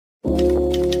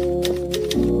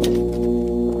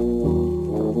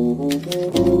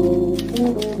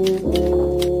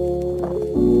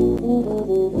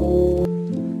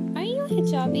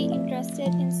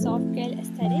interested in soft girl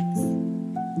aesthetics?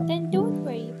 Then don't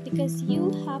worry because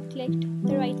you have clicked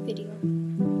the right video.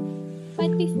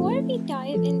 But before we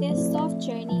dive in this soft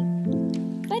journey,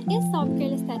 what is soft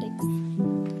girl aesthetics?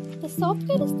 The soft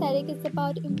girl aesthetic is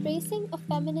about embracing a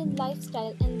feminine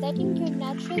lifestyle and letting your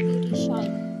natural beauty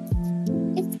shine.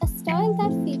 It's a style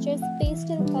that features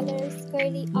pastel colors,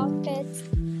 girly outfits,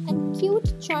 and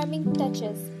cute, charming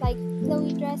touches like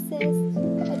flowy dresses,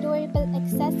 adorable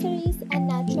accessories, and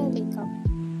natural makeup.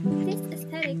 This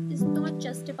aesthetic is not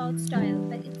just about style,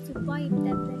 but it's a vibe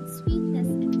that blends sweetness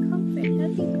and comfort,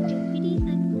 helping you feel pretty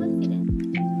and confident.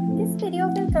 This video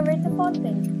will cover the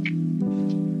following.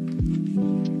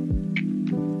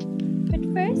 But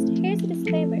first, here's a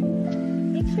disclaimer.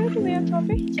 Make sure to wear a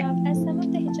proper hijab as some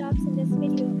of the hijabs in this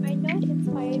video are not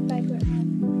inspired by Quran.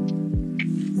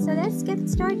 So let's get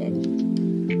started.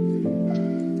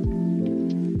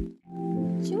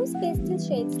 Choose pastel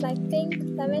shades like pink,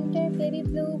 lavender, baby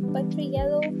blue, buttery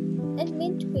yellow, and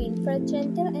mint green for a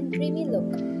gentle and dreamy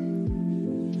look.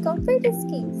 Comfort is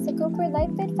key, so go for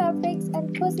lightweight fabrics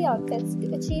and cozy outfits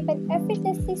to achieve an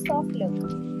effortlessly soft look.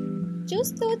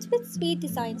 Choose clothes with sweet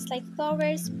designs like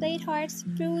flowers, plate hearts,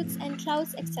 fruits, and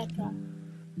clouds, etc.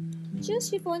 Choose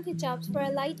chiffon hijabs for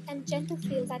a light and gentle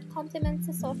feel that complements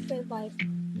the soft girl vibe.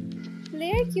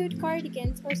 Layer cute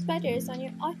cardigans or sweaters on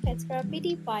your outfits for a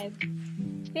pretty vibe.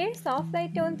 Wear soft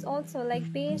light tones also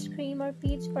like beige, cream, or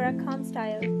peach for a calm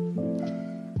style.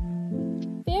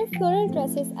 Wear floral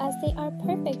dresses as they are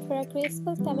perfect for a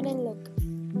graceful feminine look.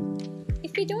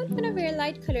 If you don't want to wear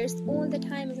light colors all the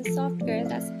time as a soft girl,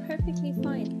 that's perfectly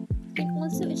fine. You can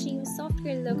also achieve a soft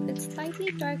girl look with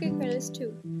slightly darker colors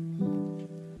too.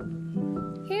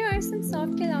 Here are some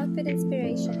soft girl outfit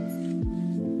inspirations.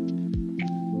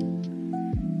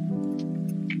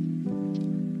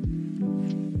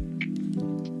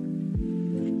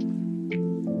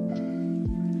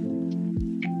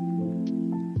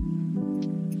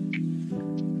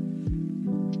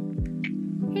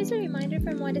 Here's a reminder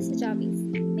for modest hijabis.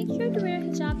 Make sure to wear a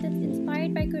hijab that's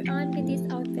inspired by Quran with these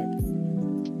outfits.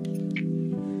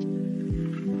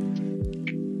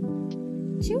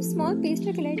 Choose small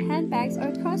pastel-colored handbags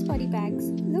or crossbody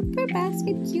bags. Look for bags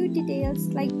with cute details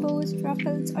like bows,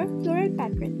 ruffles, or floral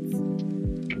patterns.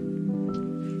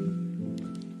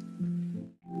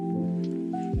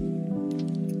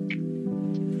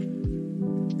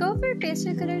 Go for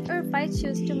pastel-colored or white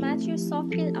shoes to match your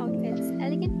soft girl outfits.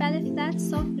 Elegant ballet flats,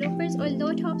 soft loafers, or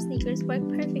low-top sneakers work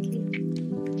perfectly.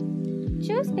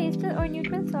 Choose pastel or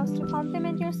neutral socks to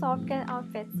complement your soft girl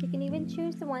outfits. You can even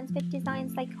choose the ones with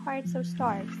designs like hearts or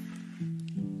stars.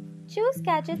 Choose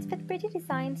gadgets with pretty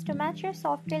designs to match your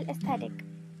soft girl aesthetic.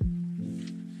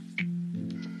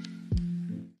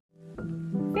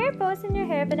 Wear bows in your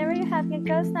hair whenever you're having a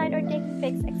girls' night or taking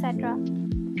pics, etc.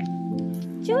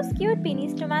 Choose cute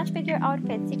beanies to match with your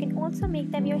outfits. You can also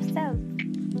make them yourself.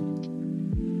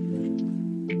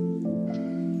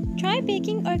 Try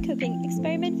baking or cooking.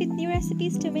 Experiment with new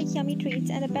recipes to make yummy treats,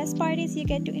 and the best part is you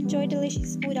get to enjoy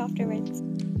delicious food afterwards.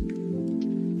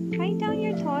 Write down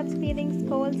your thoughts, feelings,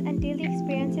 goals, and daily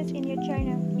experiences in your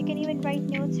journal. You can even write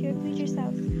notes to your future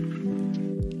self.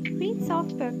 Read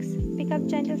soft books. Pick up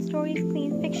gentle stories,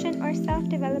 clean fiction, or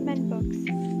self-development books.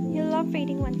 You'll love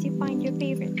reading once you find your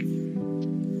favorites.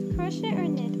 Crochet or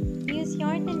knit. Use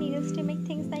yarn and needles to make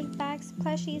things like bags,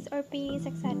 plushies, or beanies,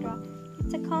 etc.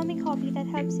 It's a calming hobby that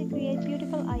helps you create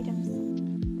beautiful items.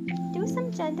 Do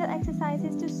some gentle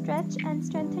exercises to stretch and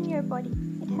strengthen your body.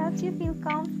 It helps you feel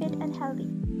calm, fit, and healthy.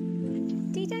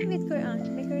 Tea time with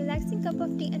Quran. Make a relaxing cup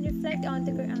of tea and reflect on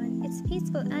the Quran. It's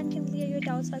peaceful and can clear your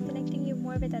doubts while connecting you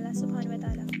more with Allah subhanahu wa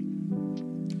ta'ala.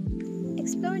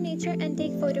 Explore nature and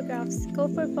take photographs. Go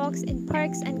for walks in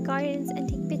parks and gardens and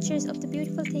take pictures of the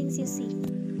beautiful things you see.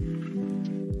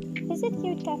 Visit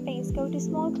cute cafes. Go to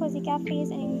small cozy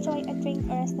cafes and enjoy a drink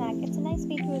or a snack. It's a nice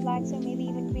way to relax or maybe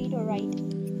even read or write.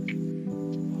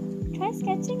 Try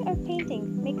sketching or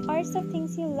painting. Make arts of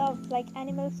things you love like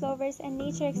animal, flowers, and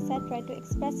nature, etc. to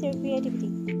express your creativity.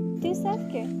 Do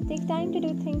self-care. Take time to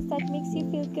do things that makes you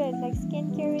feel good like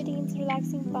skincare routines,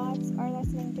 relaxing baths, or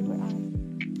listening to Quran.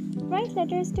 Write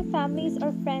letters to families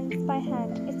or friends by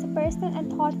hand. It's a personal and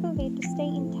thoughtful way to stay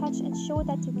in touch and show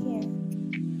that you care.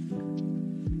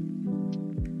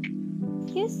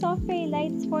 Use soft fairy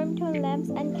lights, warm tone lamps,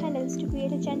 and candles to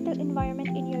create a gentle environment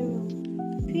in your room.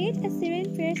 Create a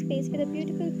serene prayer space with a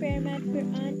beautiful prayer mat,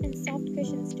 Quran, and soft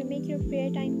cushions to make your prayer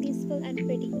time peaceful and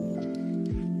pretty.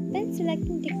 When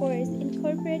selecting decors,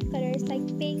 incorporate colors like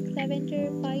pink,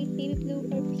 lavender, white, baby blue,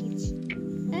 or peach.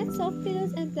 Add soft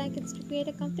pillows and blankets to create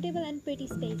a comfortable and pretty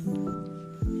space.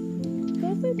 Go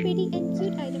Go for pretty and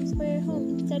cute items for your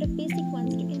home instead of basic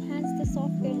ones to enhance the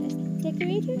soft girlness.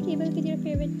 Decorate your table with your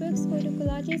favorite books, photo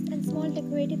collages, and small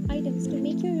decorative items to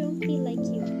make your room feel like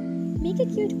you. Make a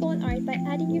cute wall art by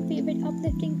adding your favorite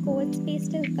uplifting quotes,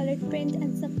 pastel colored print,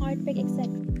 and some artwork,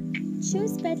 etc.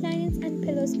 Choose bed linens and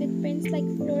pillows with prints like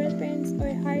floral prints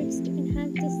or hearts to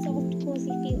enhance the soft,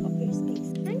 cozy feel of your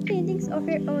space. Hang paintings of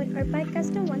your own or buy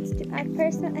custom ones to add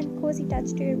personal and cozy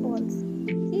touch to your walls.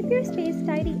 Keep your space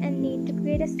tidy and neat to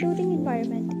create a soothing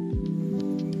environment.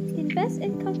 Invest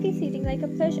in comfy seating like a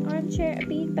plush armchair, a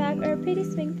beanbag, or a pretty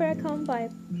swing for a calm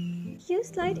vibe.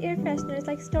 Use light air fresheners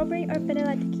like strawberry or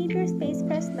vanilla to keep your space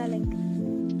fresh smelling.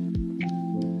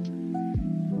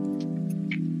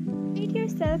 Treat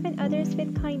yourself and others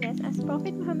with kindness, as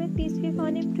Prophet Muhammad, peace be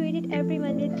upon him, treated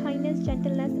everyone with kindness,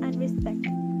 gentleness, and respect.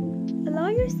 Allow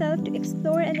yourself to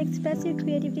explore and express your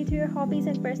creativity through your hobbies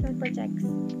and personal projects.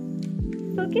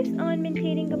 Focus on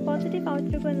maintaining a positive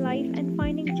outlook on life and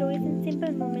finding joys in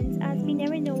simple moments, as we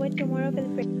never know what tomorrow will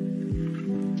bring.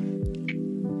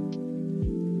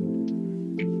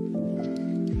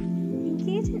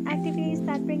 Engage in activities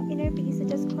that bring inner peace,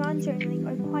 such as Quran journaling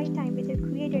or quiet time with your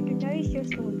Creator to nourish your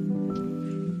soul.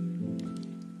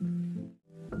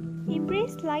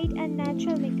 Embrace light and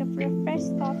natural makeup for a fresh,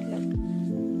 soft look.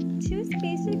 Choose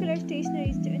pastel color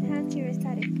stationeries to enhance your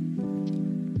aesthetic.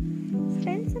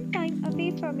 Spend some time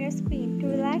away from your screen to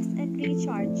relax and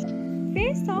recharge.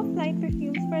 Wear soft light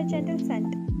perfumes for a gentle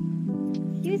scent.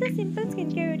 Use a simple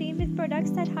skincare routine with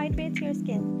products that hydrates your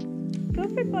skin. Go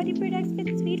for body products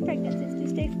with sweet fragrances to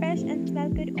stay fresh and smell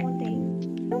good all day.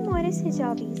 No modest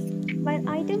hijabis. While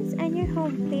items and your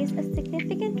home plays a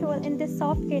significant role in this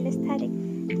soft girl aesthetic,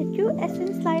 the true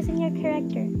essence lies in your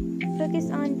character. Focus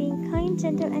on being kind,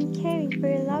 gentle, and caring for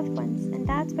your loved ones, and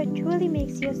that's what truly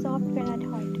makes you a soft girl at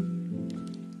heart.